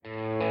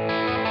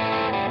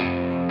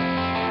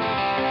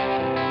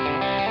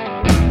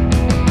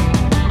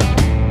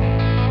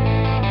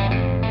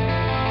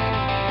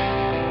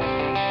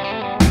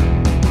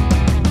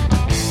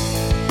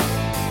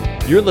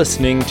You're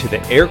listening to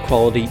the Air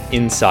Quality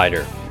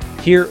Insider.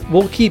 Here,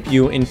 we'll keep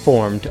you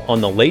informed on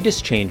the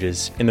latest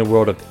changes in the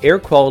world of air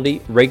quality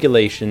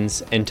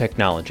regulations and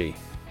technology.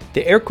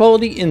 The Air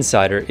Quality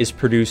Insider is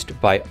produced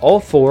by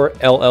All4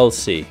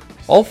 LLC.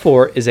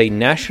 All4 is a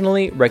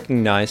nationally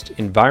recognized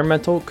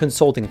environmental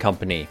consulting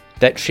company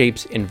that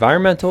shapes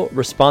environmental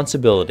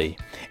responsibility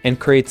and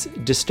creates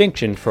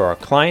distinction for our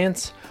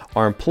clients,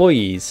 our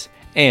employees,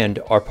 and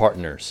our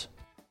partners.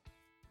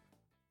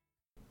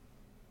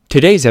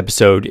 Today's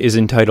episode is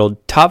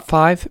entitled Top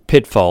 5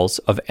 Pitfalls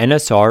of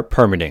NSR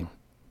Permitting.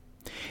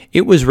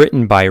 It was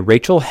written by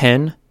Rachel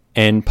Henn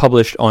and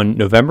published on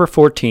November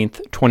 14th,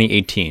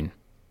 2018.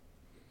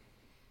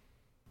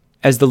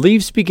 As the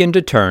leaves begin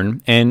to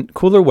turn and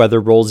cooler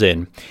weather rolls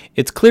in,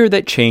 it's clear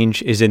that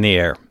change is in the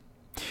air.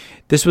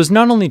 This was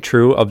not only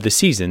true of the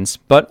seasons,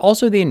 but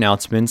also the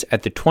announcements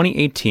at the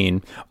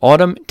 2018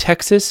 Autumn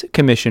Texas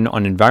Commission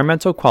on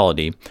Environmental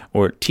Quality,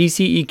 or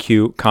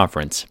TCEQ,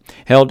 conference,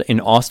 held in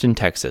Austin,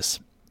 Texas.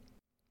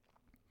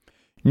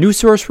 New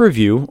Source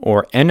Review,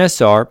 or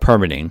NSR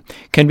permitting,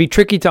 can be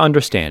tricky to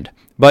understand,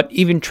 but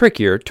even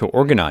trickier to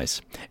organize,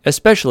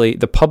 especially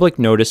the public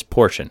notice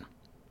portion.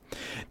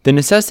 The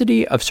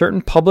necessity of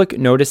certain public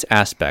notice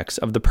aspects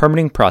of the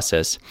permitting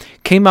process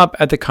came up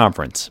at the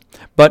conference,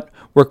 but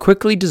were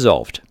quickly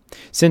dissolved,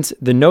 since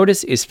the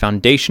notice is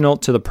foundational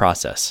to the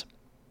process.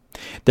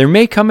 There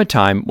may come a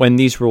time when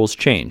these rules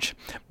change,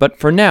 but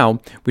for now,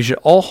 we should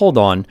all hold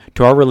on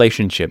to our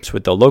relationships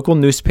with the local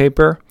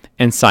newspaper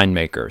and sign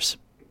makers.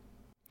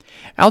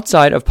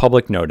 Outside of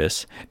public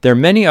notice, there are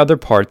many other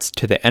parts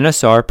to the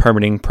NSR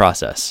permitting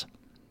process.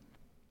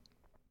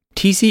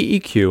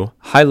 TCEQ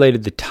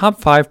highlighted the top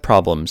 5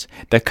 problems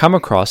that come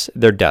across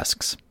their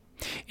desks.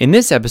 In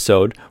this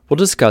episode, we'll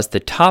discuss the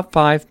top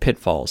 5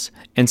 pitfalls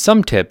and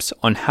some tips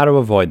on how to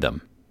avoid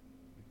them.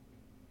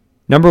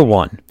 Number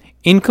 1.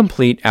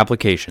 Incomplete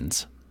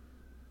applications.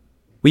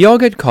 We all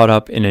get caught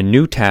up in a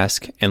new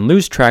task and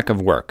lose track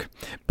of work,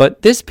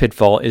 but this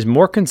pitfall is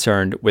more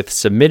concerned with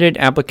submitted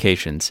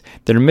applications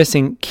that are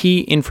missing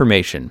key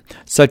information,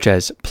 such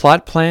as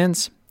plot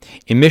plans,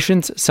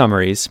 emissions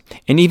summaries,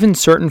 and even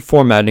certain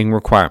formatting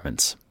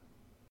requirements.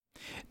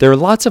 There are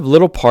lots of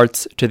little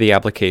parts to the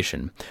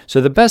application,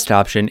 so the best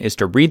option is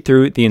to read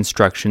through the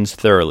instructions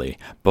thoroughly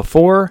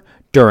before,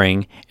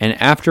 during,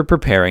 and after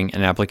preparing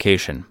an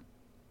application.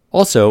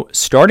 Also,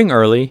 starting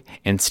early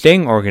and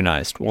staying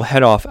organized will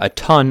head off a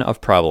ton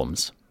of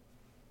problems.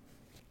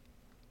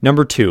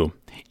 Number 2.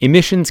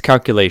 Emissions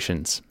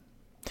calculations.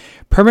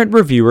 Permit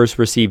reviewers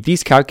receive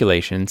these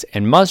calculations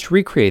and must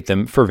recreate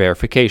them for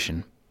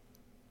verification.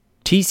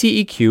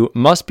 TCEQ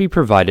must be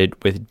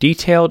provided with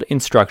detailed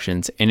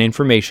instructions and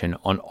information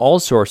on all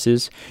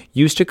sources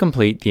used to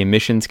complete the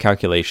emissions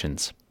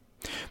calculations.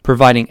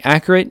 Providing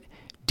accurate,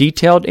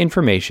 detailed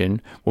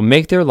information will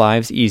make their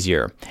lives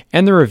easier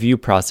and the review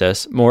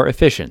process more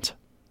efficient.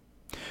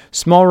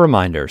 Small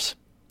reminders.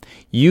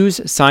 Use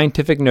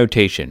scientific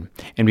notation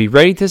and be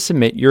ready to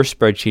submit your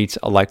spreadsheets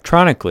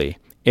electronically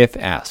if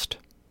asked.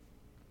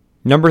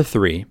 Number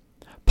 3.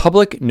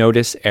 Public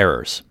notice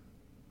errors.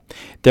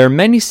 There are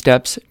many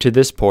steps to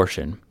this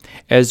portion,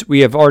 as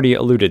we have already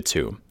alluded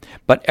to,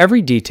 but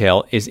every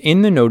detail is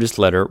in the notice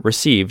letter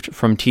received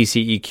from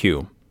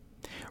TCEQ.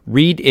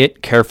 Read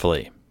it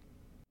carefully.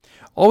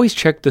 Always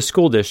check the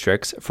school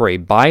districts for a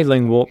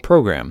bilingual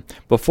program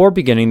before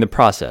beginning the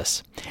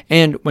process,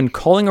 and when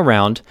calling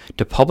around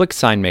to public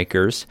sign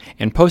makers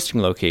and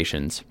posting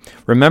locations,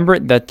 remember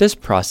that this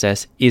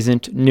process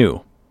isn't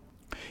new.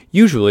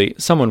 Usually,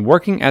 someone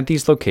working at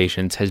these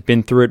locations has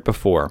been through it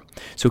before,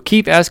 so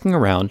keep asking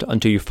around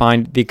until you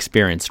find the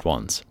experienced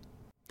ones.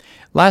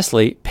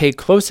 Lastly, pay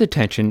close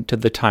attention to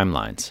the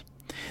timelines.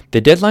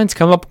 The deadlines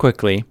come up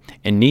quickly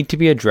and need to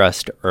be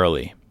addressed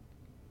early.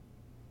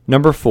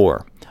 Number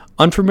 4.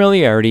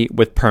 Unfamiliarity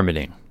with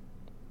permitting.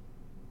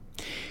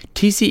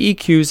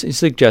 TCEQ's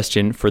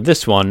suggestion for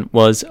this one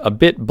was a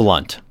bit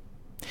blunt.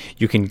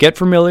 You can get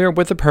familiar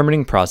with the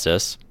permitting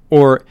process,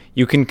 or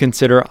you can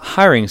consider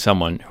hiring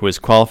someone who is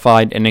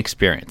qualified and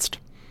experienced,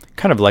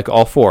 kind of like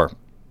All4.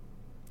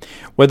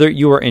 Whether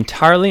you are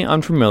entirely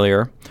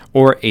unfamiliar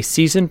or a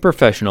seasoned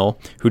professional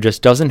who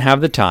just doesn't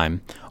have the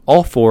time,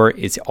 All4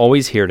 is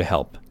always here to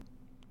help.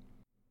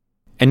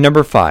 And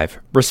number 5,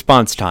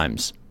 response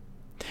times.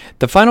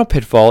 The final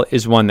pitfall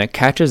is one that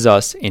catches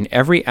us in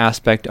every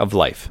aspect of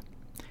life: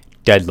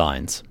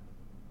 deadlines.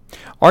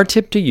 Our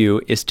tip to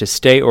you is to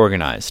stay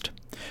organized.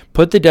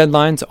 Put the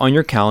deadlines on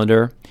your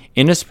calendar,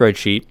 in a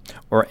spreadsheet,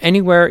 or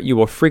anywhere you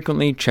will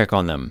frequently check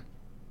on them.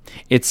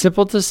 It's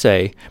simple to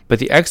say, but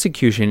the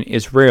execution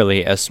is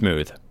rarely as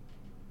smooth.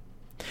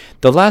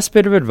 The last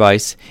bit of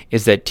advice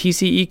is that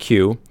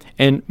TCEQ,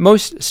 and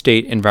most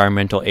state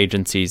environmental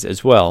agencies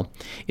as well,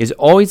 is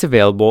always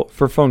available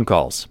for phone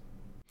calls.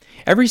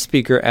 Every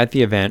speaker at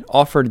the event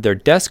offered their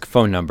desk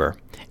phone number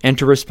and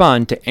to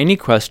respond to any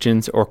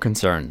questions or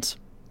concerns.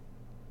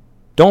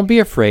 Don't be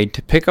afraid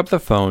to pick up the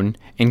phone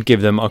and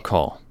give them a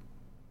call.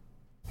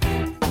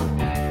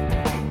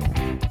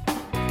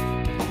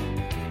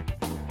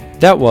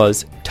 That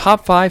was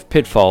Top 5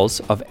 Pitfalls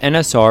of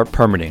NSR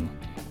Permitting,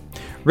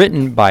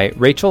 written by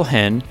Rachel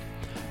Henn,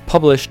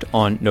 published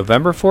on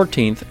November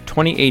 14th,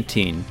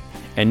 2018,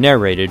 and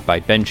narrated by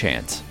Ben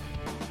Chance.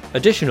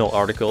 Additional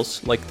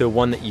articles, like the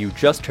one that you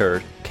just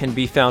heard, can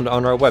be found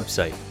on our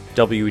website,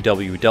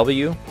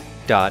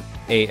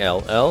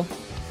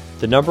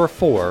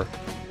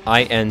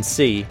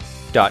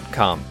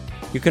 www.all4inc.com.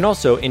 You can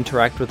also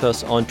interact with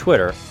us on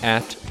Twitter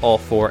at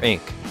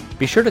All4Inc.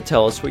 Be sure to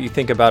tell us what you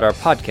think about our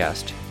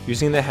podcast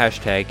using the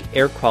hashtag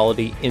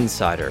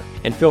AirQualityInsider,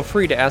 and feel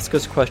free to ask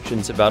us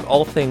questions about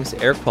all things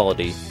air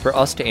quality for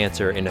us to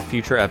answer in a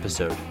future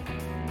episode.